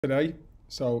Today.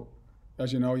 So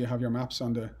as you know, you have your maps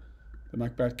on the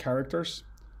Macbeth characters,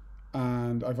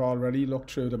 and I've already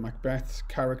looked through the Macbeth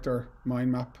character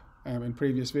mind map in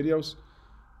previous videos.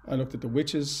 I looked at the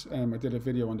witches. I did a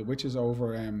video on the witches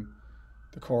over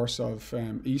the course of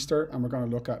Easter, and we're going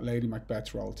to look at Lady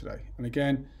Macbeth's role today. And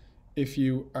again, if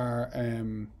you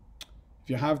have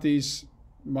these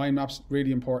mind maps,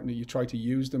 really important that you try to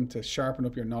use them to sharpen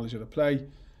up your knowledge of the play,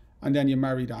 and then you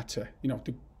marry that to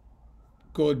the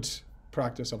good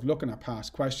practice of looking at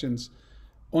past questions,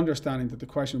 understanding that the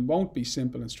question won't be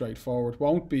simple and straightforward,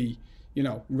 won't be,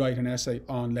 write an essay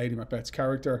on Lady Macbeth's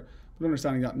character, but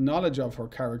understanding that knowledge of her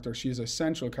character, she is a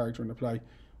central character in the play,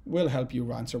 will help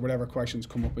you answer whatever questions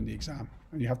come up in the exam.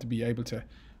 And you have to be able to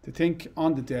think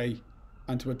on the day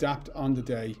and to adapt on the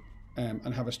day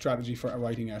and have a strategy for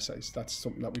writing essays. That's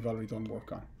something that we've already done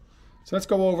work on. So let's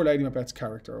go over Lady Macbeth's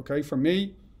character, okay? For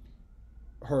me,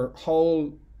 her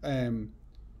whole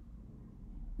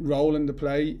role in the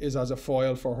play is as a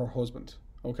foil for her husband,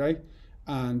 okay?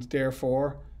 And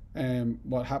therefore,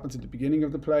 what happens at the beginning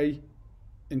of the play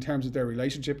in terms of their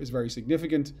relationship is very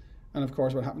significant, and of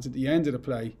course what happens at the end of the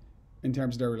play in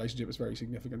terms of their relationship is very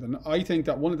significant. And I think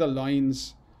that one of the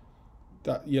lines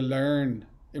that you learn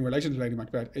in relation to Lady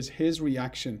Macbeth is his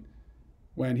reaction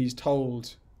when he's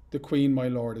told the Queen, my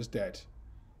lord, is dead.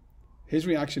 His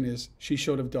reaction is, she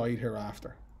should have died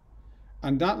hereafter.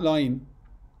 And that line,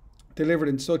 delivered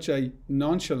in such a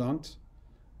nonchalant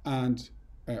and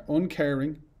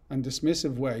uncaring and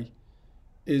dismissive way,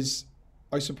 is,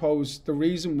 I suppose, the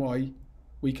reason why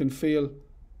we can feel,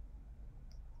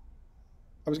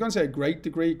 I was going to say a great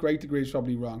degree is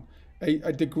probably wrong,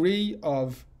 a degree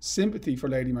of sympathy for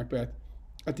Lady Macbeth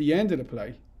at the end of the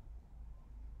play.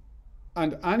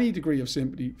 And any degree of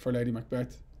sympathy for Lady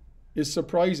Macbeth is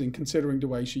surprising considering the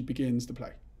way she begins the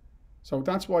play. So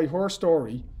that's why her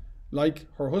story, like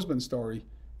her husband's story,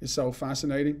 is so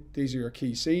fascinating. These are your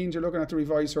key scenes. You're looking at the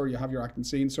revisor, you have your acting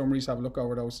scene summaries, have a look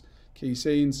over those key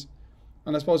scenes.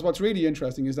 And I suppose what's really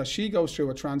interesting is that she goes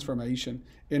through a transformation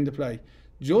in the play.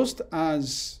 Just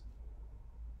as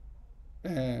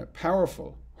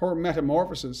powerful, her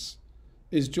metamorphosis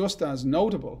is just as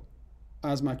notable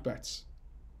as Macbeth's.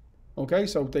 Okay,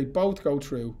 so they both go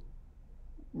through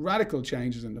radical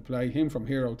changes in the play, him from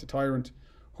hero to tyrant,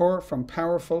 her from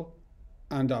powerful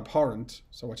and abhorrent.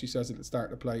 So what she says at the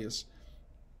start of the play is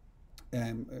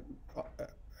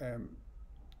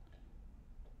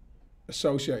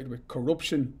associated with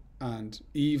corruption and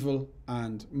evil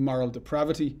and moral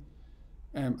depravity,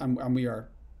 and we are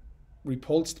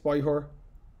repulsed by her.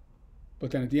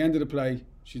 But then at the end of the play,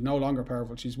 she's no longer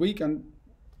powerful, she's weak, and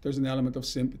there's an element of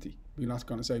sympathy. We're not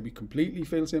going to say we completely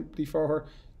feel sympathy for her,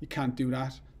 you can't do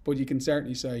that, but you can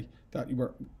certainly say that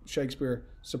Shakespeare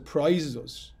surprises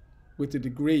us with the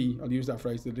degree, I'll use that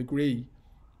phrase, the degree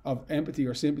of empathy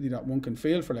or sympathy that one can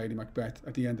feel for Lady Macbeth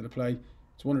at the end of the play.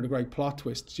 It's one of the great plot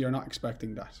twists. You're not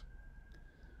expecting that.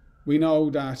 We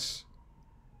know that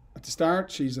at the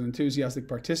start she's an enthusiastic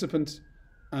participant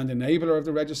and enabler of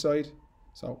the regicide.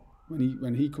 So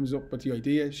when he comes up with the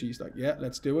idea, she's like, yeah,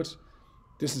 let's do it.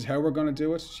 This is how we're going to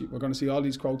do it. We're going to see all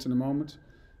these quotes in a moment.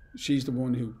 She's the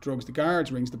one who drugs the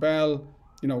guards, rings the bell,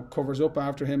 covers up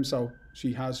after him. So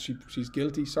she's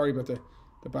guilty. Sorry about the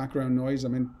background noise.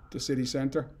 I'm in the city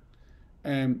centre.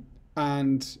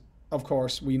 And of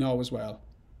course, we know as well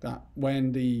that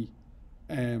when the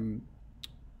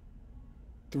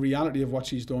reality of what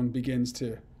she's done begins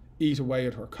to eat away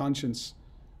at her conscience,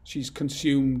 she's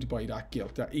consumed by that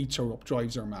guilt that eats her up,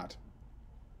 drives her mad.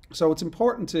 So it's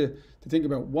important to think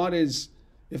about what is,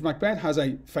 if Macbeth has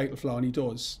a fatal flaw, and he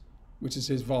does, which is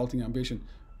his vaulting ambition,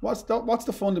 what's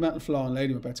the fundamental flaw in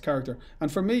Lady Macbeth's character?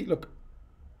 And for me, look,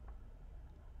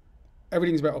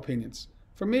 everything's about opinions.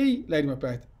 For me, Lady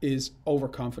Macbeth is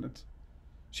overconfident.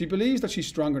 She believes that she's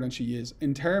stronger than she is.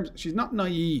 She's not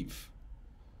naive.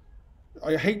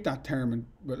 I hate that term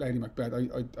with Lady Macbeth.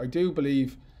 I do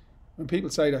believe when people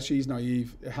say that she's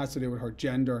naive, it has to do with her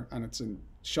gender, and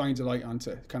shines a light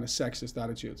onto kind of sexist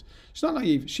attitudes. She's not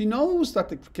naive. She knows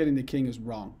that killing the king is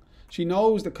wrong. She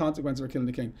knows the consequences of killing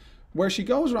the king. Where she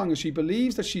goes wrong is she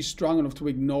believes that she's strong enough to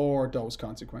ignore those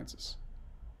consequences.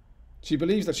 She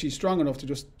believes that she's strong enough to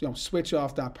just switch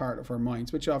off that part of her mind,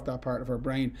 switch off that part of her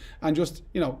brain, and just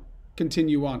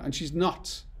continue on. And she's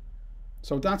not.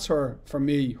 So that's her, for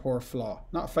me, her flaw.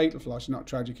 Not a fatal flaw. She's not a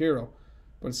tragic hero,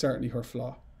 but it's certainly her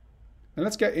flaw. And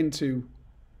let's get into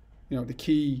the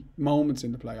key moments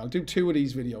in the play. I'll do 2 of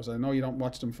these videos. I know you don't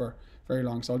watch them for very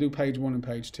long, so I'll do page 1 and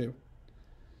page 2.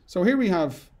 So here we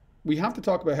have to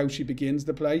talk about how she begins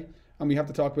the play, and we have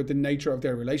to talk about the nature of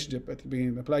their relationship at the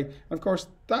beginning of the play. And of course,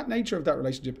 that nature of that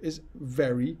relationship is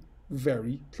very,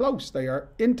 very close. They are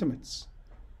intimates.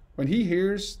 When he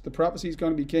hears the prophecy is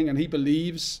going to be king, and he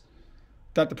believes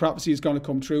that the prophecy is going to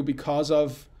come true because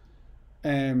of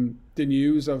the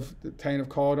news of the Táin of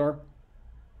Cawdor,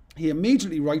 he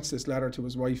immediately writes this letter to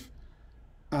his wife.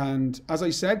 And as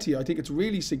I said to you, I think it's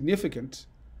really significant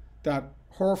that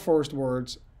her first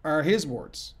words are his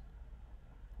words.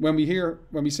 When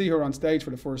we see her on stage for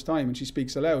the first time and she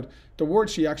speaks aloud, the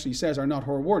words she actually says are not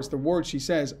her words. The words she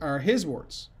says are his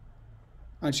words.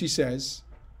 And she says,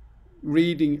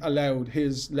 reading aloud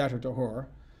his letter to her,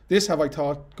 "This have I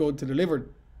thought good to deliver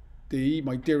thee,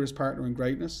 my dearest partner in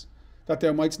greatness, that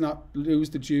thou mightst not lose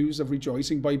the dues of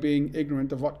rejoicing by being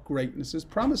ignorant of what greatness is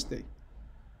promised thee."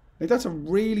 Like, that's a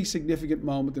really significant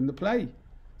moment in the play.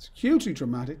 It's hugely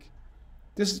dramatic.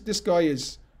 This guy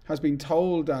has been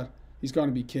told that he's going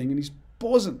to be king, and he's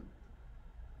buzzing,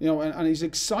 and he's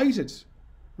excited.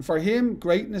 And for him,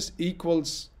 greatness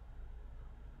equals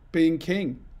being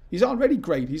king. He's already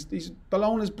great. He's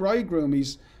Bellona's bridegroom.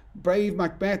 He's brave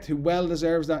Macbeth, who well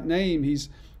deserves that name.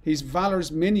 He's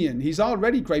Valor's minion. He's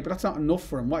already great, but that's not enough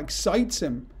for him. What excites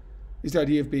him is the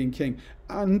idea of being king.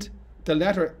 And the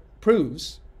letter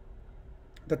proves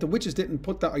that the witches didn't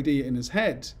put that idea in his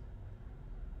head.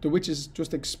 The witches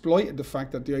just exploited the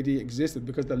fact that the idea existed,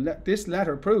 because this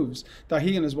letter proves that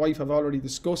he and his wife have already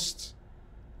discussed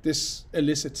this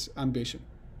illicit ambition.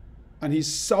 And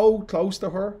he's so close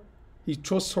to her. He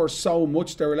trusts her so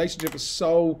much. Their relationship is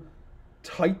so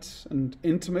tight and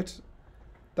intimate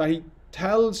that he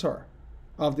tells her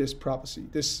of this prophecy,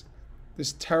 this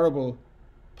terrible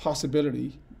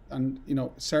possibility, and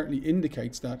certainly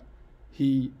indicates that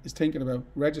he is thinking about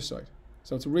regicide.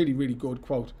 So it's a really, really good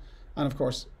quote. And of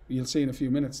course, you'll see in a few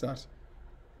minutes that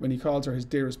when he calls her his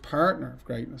dearest partner of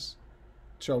greatness,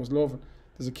 it shows love.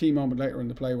 There's a key moment later in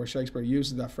the play where Shakespeare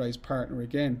uses that phrase partner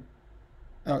again.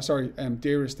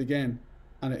 Dearest again,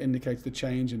 and it indicates the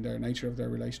change in their nature of their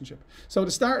relationship. So at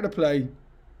the start of the play,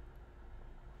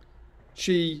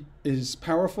 she is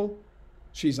powerful,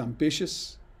 she's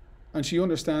ambitious, and she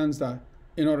understands that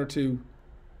in order to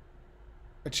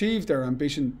achieve their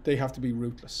ambition, they have to be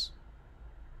ruthless.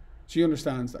 She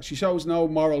understands that. She shows no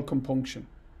moral compunction.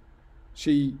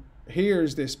 She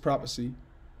hears this prophecy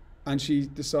and she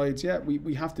decides, yeah,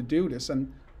 we have to do this,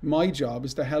 and my job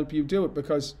is to help you do it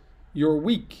because you're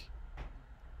weak.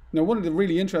 Now, one of the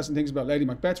really interesting things about Lady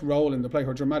Macbeth's role in the play,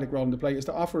 her dramatic role in the play, is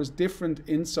to offer us different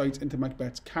insights into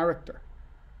Macbeth's character.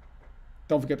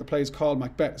 Don't forget, the play is called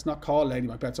Macbeth. It's not called Lady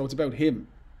Macbeth, so it's about him.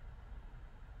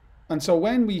 And so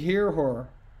when we hear her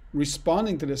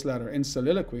responding to this letter in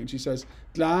soliloquy, and she says,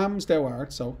 "Glamis thou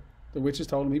art," so the witches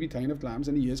told him he'd be Táin of Glamis,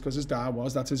 and he is, because his dad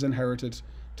was, that's his inherited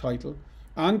title,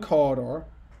 and Cawdor,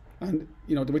 and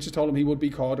the witches told him he would be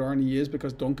Cawdor, and he is,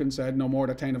 because Duncan said, "No more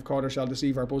that Táin of Cawdor shall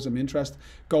deceive our bosom interest,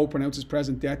 go pronounce his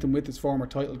present death, and with his former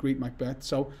title greet Macbeth."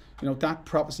 So that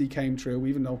prophecy came true,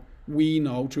 even though we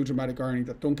know through dramatic irony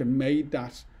that Duncan made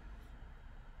that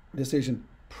decision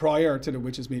prior to the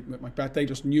witches meeting with Macbeth. They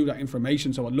just knew that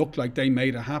information, so it looked like they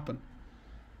made it happen.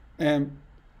 And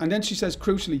then she says,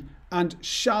 crucially, "and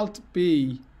shalt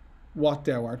be what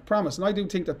thou art promised." And I do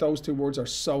think that those two words are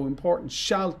so important.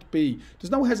 Shalt be.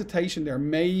 There's no hesitation there.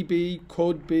 Maybe,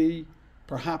 could be,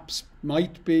 perhaps,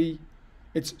 might be.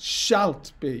 It's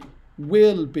shalt be,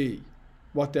 will be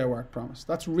what thou art promised.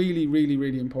 That's really, really,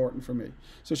 really important for me.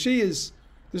 So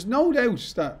there's no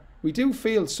doubt that we do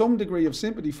feel some degree of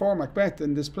sympathy for Macbeth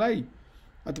in this play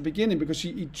at the beginning, because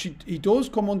he does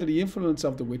come under the influence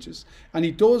of the witches, and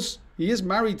he is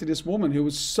married to this woman who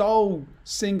is so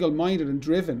single-minded and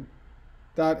driven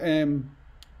that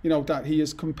that he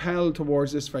is compelled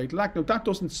towards this fatal act. Now that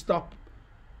doesn't stop,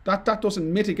 that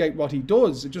doesn't mitigate what he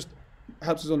does. It just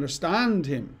helps us understand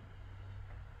him.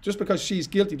 Just because she's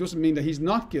guilty doesn't mean that he's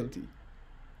not guilty.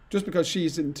 Just because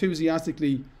she's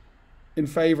enthusiastically in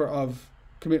favour of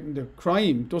committing the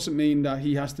crime doesn't mean that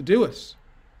he has to do it.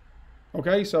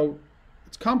 Okay, so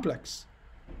it's complex.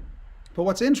 But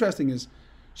what's interesting is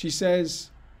she says,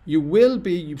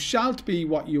 you shalt be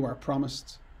what you are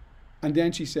promised. And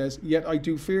then she says, "Yet I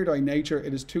do fear thy nature,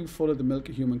 it is too full of the milk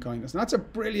of human kindness." And that's a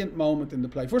brilliant moment in the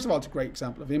play. First of all, it's a great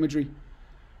example of imagery,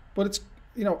 but it's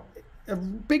a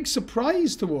big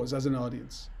surprise to us as an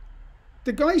audience.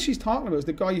 The guy she's talking about is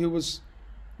the guy who was,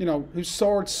 whose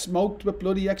sword smoked with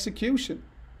bloody execution.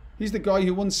 He's the guy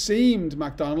who unseamed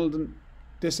MacDonald and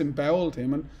disemboweled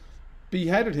him and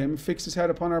beheaded him, fixed his head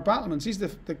upon our battlements. He's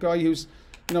the guy whose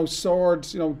sword,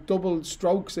 double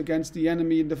strokes against the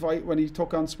enemy in the fight when he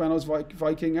took on Swenos'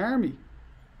 Viking army.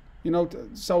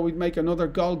 So we'd make another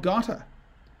Golgotha.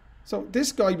 So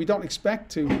this guy, we don't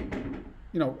expect to,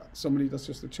 you know, somebody, that's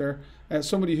just a chair,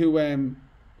 somebody who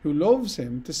loves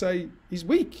him, to say he's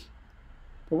weak.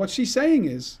 But what she's saying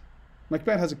is,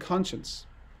 Macbeth has a conscience.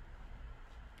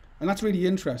 And that's really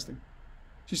interesting.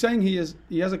 She's saying he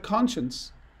has a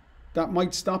conscience that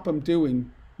might stop him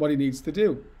doing what he needs to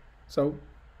do. So,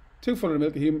 too full of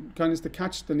milk of human kindness to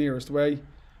catch the nearest way.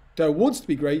 Thou wouldst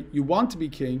be great, you want to be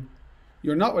king,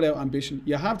 you're not without ambition,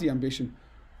 you have the ambition,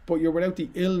 but you're without the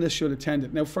illness should attend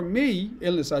it. Now for me,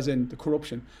 illness as in the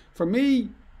corruption, for me,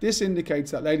 this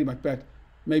indicates that Lady Macbeth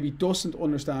maybe doesn't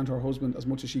understand her husband as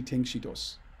much as she thinks she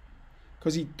does.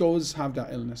 Because he does have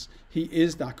that illness. He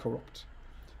is that corrupt.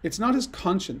 It's not his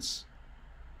conscience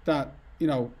that, you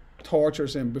know,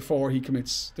 tortures him before he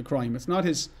commits the crime. It's not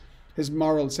his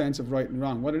moral sense of right and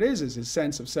wrong. What it is his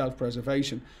sense of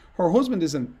self-preservation. Her husband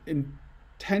is an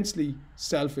intensely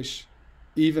selfish,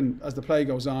 even as the play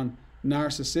goes on,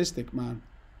 narcissistic man.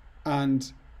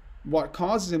 And what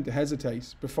causes him to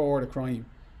hesitate before the crime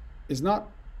is not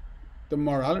the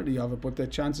morality of it, but the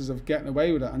chances of getting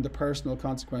away with it and the personal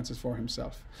consequences for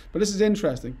himself. But this is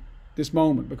interesting, this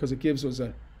moment, because it gives us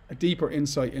a deeper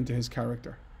insight into his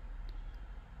character.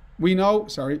 We know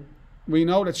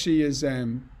that she is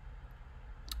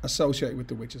associated with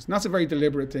the witches. And that's a very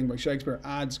deliberate thing by Shakespeare.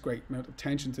 Adds great amount of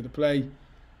tension to the play.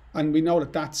 And we know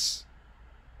that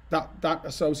that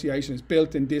association is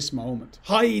built in this moment.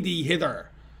 Hie thee hither,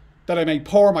 that I may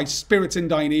pour my spirits in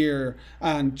thine ear,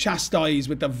 and chastise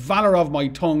with the valour of my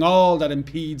tongue all that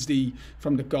impedes thee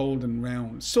from the golden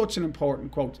round. Such an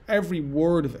important quote. Every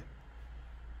word of it.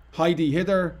 Hie thee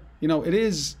hither, you know, it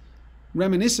is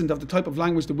reminiscent of the type of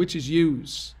language the witches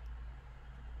use.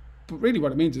 But really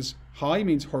what it means is, hie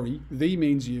means hurry, thee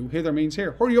means you, hither means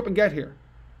here. Hurry up and get here.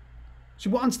 She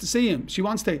wants to see him. She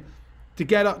wants to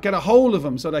get a hold of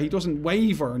him so that he doesn't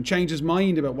waver and change his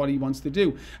mind about what he wants to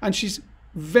do. And she's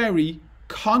very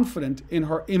confident in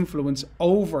her influence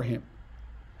over him.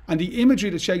 And the imagery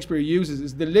that Shakespeare uses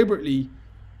is deliberately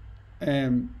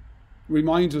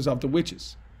reminds us of the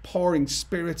witches. Pouring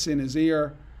spirits in his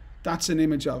ear. That's an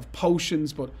image of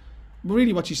potions. But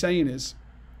really what she's saying is,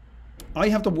 I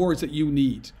have the words that you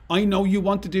need. I know you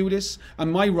want to do this,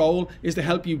 and my role is to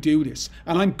help you do this.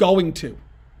 And I'm going to.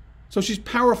 So she's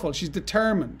powerful, she's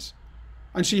determined.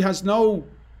 And she has no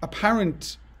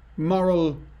apparent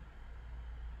moral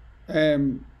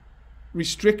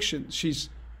restrictions. She's,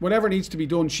 whatever needs to be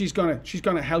done, she's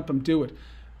gonna help him do it.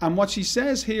 And what she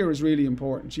says here is really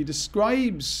important. She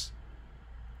describes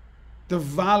the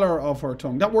valor of her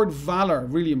tongue. That word valor,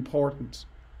 really important.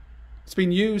 It's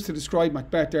been used to describe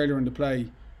Macbeth earlier in the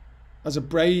play as a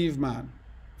brave man,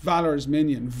 valor's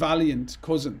minion, valiant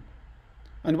cousin.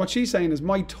 And what she's saying is,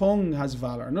 my tongue has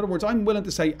valor. In other words, I'm willing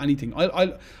to say anything.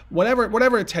 I'll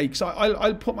whatever it takes.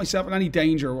 I'll put myself in any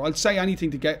danger. Or I'll say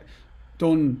anything to get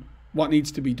done what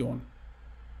needs to be done.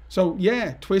 So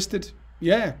yeah, twisted.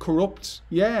 Yeah, corrupt.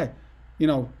 Yeah, you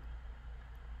know.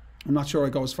 I'm not sure I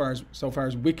go so far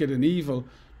as wicked and evil,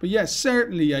 but yes,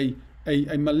 certainly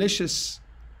a malicious,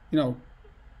 you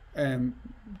know,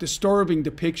 disturbing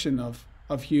depiction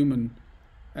of human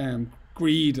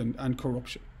greed and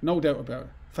corruption. No doubt about it.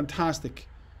 Fantastic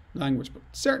language, but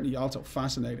certainly also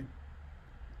fascinating.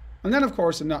 And then, of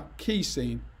course, in that key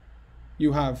scene,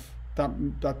 you have that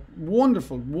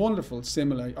wonderful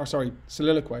soliloquy,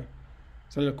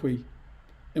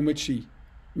 in which she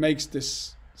makes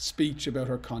this speech about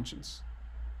her conscience.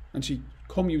 And she,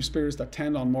 come you spirits that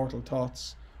tend on mortal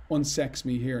thoughts, unsex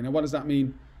me here. Now, what does that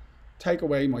mean? Take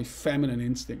away my feminine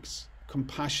instincts,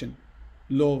 compassion,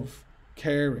 love,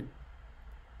 caring.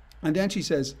 And then she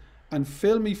says, and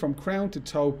fill me from crown to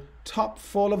toe, top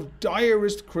full of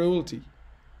direst cruelty.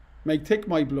 Make thick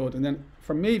my blood. And then,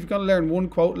 for me, if you're going to learn one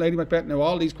quote, Lady Macbeth, now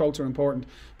all these quotes are important,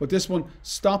 but this one,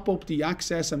 stop up the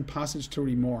access and passage to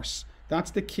remorse. That's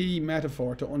the key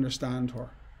metaphor to understand her.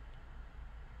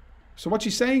 So what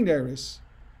she's saying there is,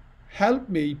 help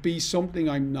me be something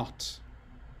I'm not.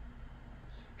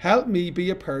 Help me be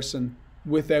a person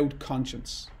without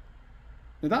conscience.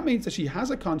 Now that means that she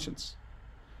has a conscience,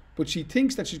 but she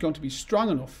thinks that she's going to be strong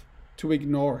enough to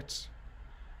ignore it.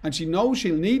 And she knows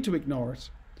she'll need to ignore it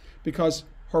because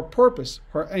her purpose,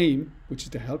 her aim, which is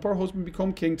to help her husband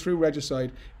become king through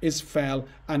regicide, is fell.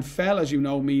 And fell, as you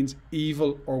know, means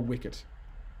evil or wicked.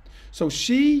 So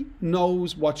she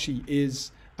knows what she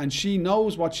is, and she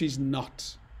knows what she's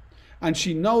not. And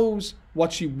she knows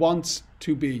what she wants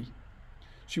to be.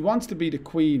 She wants to be the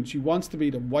queen. She wants to be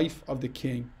the wife of the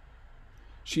king.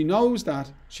 She knows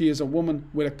that she is a woman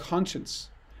with a conscience,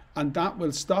 and that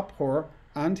will stop her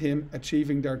and him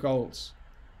achieving their goals.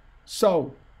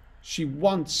 So, she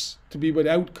wants to be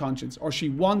without conscience, or she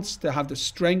wants to have the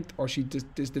strength, or she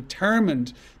is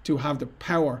determined to have the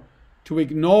power to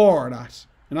ignore that.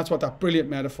 And that's what that brilliant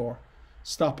metaphor,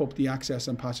 stop up the access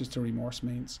and passage to remorse,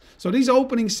 means. So these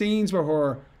opening scenes with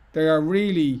her, they are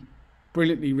really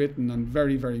brilliantly written and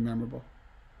very, very memorable.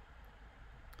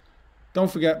 Don't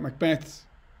forget Macbeth,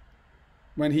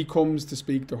 when he comes to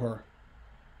speak to her,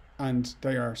 and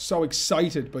they are so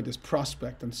excited by this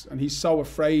prospect, and he's so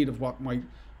afraid of what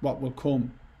will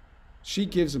come. She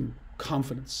gives him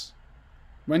confidence.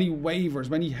 When he wavers,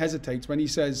 when he hesitates, when he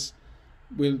says,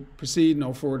 we'll proceed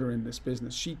no further in this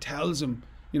business, she tells him,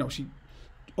 you know, she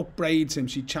upbraids him,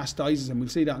 she chastises him. We'll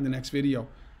see that in the next video.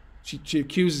 She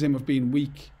accuses him of being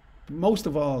weak. But most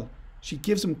of all, she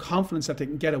gives him confidence that they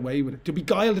can get away with it. To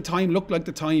beguile the time, look like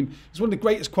the time. It's one of the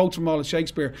greatest quotes from all of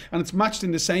Shakespeare. And it's matched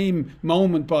in the same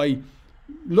moment by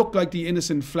look like the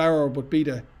innocent flower, but be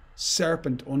the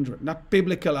serpent under it. And that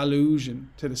biblical allusion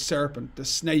to the serpent, the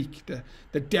snake,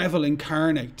 the devil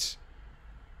incarnate.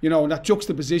 You know, that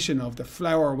juxtaposition of the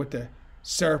flower with the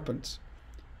serpent.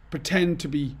 Pretend to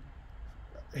be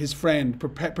his friend,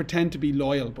 pretend to be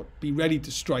loyal, but be ready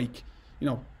to strike. You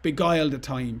know, beguile the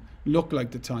time, look like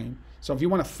the time. So if you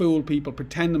want to fool people,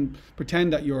 pretend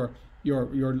that you're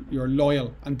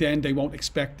loyal, and then they won't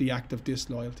expect the act of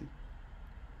disloyalty.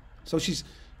 So she's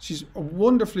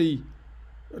wonderfully,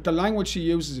 the language she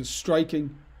uses is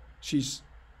striking. She's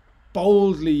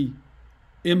boldly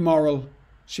immoral.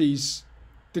 She's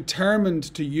determined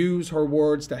to use her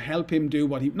words to help him do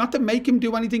what he, not to make him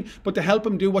do anything, but to help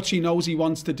him do what she knows he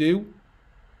wants to do.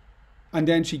 And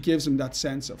then she gives him that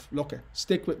sense of, look,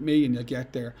 stick with me and you'll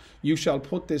get there. You shall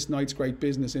put this night's great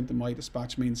business into my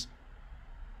dispatch, means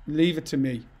leave it to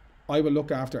me. I will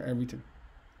look after everything.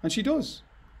 And she does.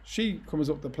 She comes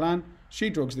up with the plan. She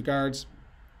drugs the guards.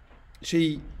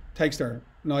 She takes their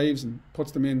knives and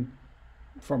puts them in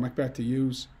for Macbeth to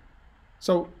use.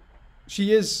 So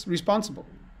she is responsible.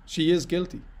 She is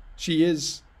guilty. She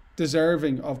is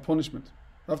deserving of punishment.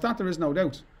 Of that there is no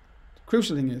doubt. The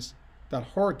crucial thing is that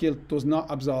her guilt does not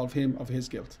absolve him of his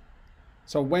guilt.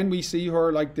 So when we see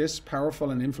her like this, powerful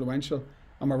and influential,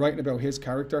 and we're writing about his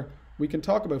character, we can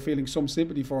talk about feeling some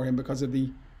sympathy for him because of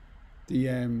the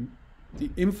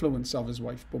influence of his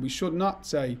wife. But we should not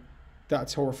say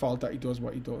that's her fault that he does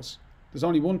what he does. There's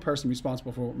only one person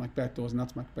responsible for what Macbeth does, and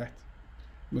that's Macbeth.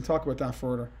 We'll talk about that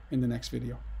further in the next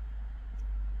video.